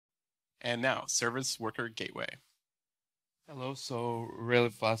And now, Service Worker Gateway. Hello, so really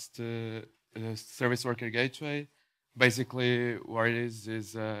fast service worker gateway. Basically, what it is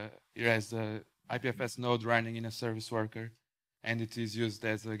it has a IPFS node running in a service worker, and it is used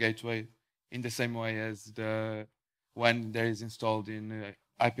as a gateway in the same way as the one that is installed in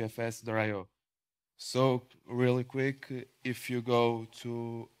IPFS.io. So really quick, if you go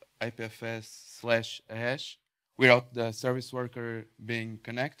to IPFS/hash without the service worker being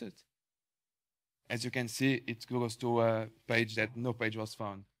connected, as you can see, it goes to a page that no page was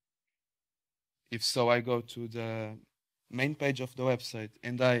found. If so, I go to the main page of the website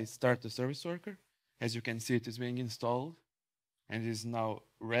and I start the service worker. As you can see, it is being installed and is now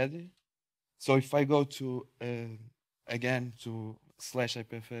ready. So if I go to, again, to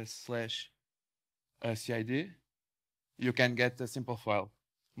 /IPFS/CID, you can get a simple file.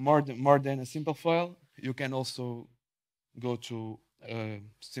 More than a simple file, you can also go to a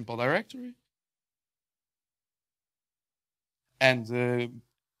simple directory and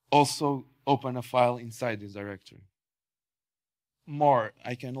also open a file inside this directory. More,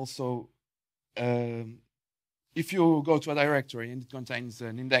 I can also, if you go to a directory and it contains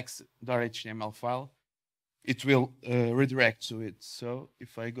an index.html file, it will redirect to it. So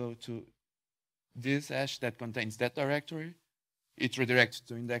if I go to this hash that contains that directory, it redirects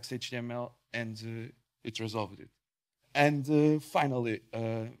to index.html and it resolved it. And finally,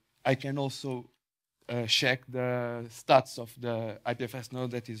 I can also check the stats of the IPFS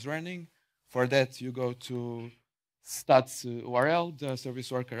node that is running. For that, you go to stats URL, the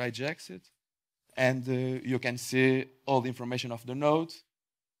service worker hijacks it, and you can see all the information of the node,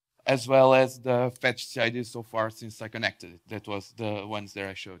 as well as the fetched CID so far since I connected it. That was the ones that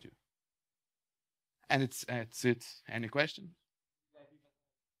I showed you. And that's it. Any questions?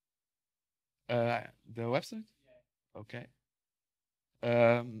 The website? Okay.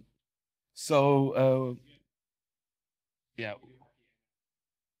 Um, so, yeah.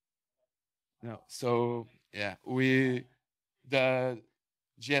 No. So, yeah, the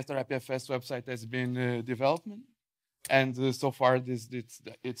GS.IPFS website has been development, and so far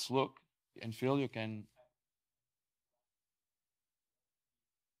its look and feel. You can.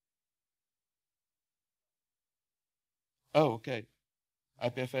 Oh, okay.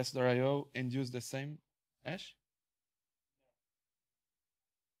 IPFS.io and use the same hash.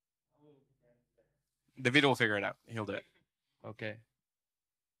 David will figure it out. He'll do it. Okay.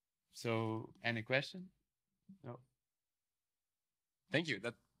 So, any question? No. Thank you.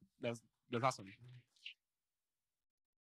 That's awesome.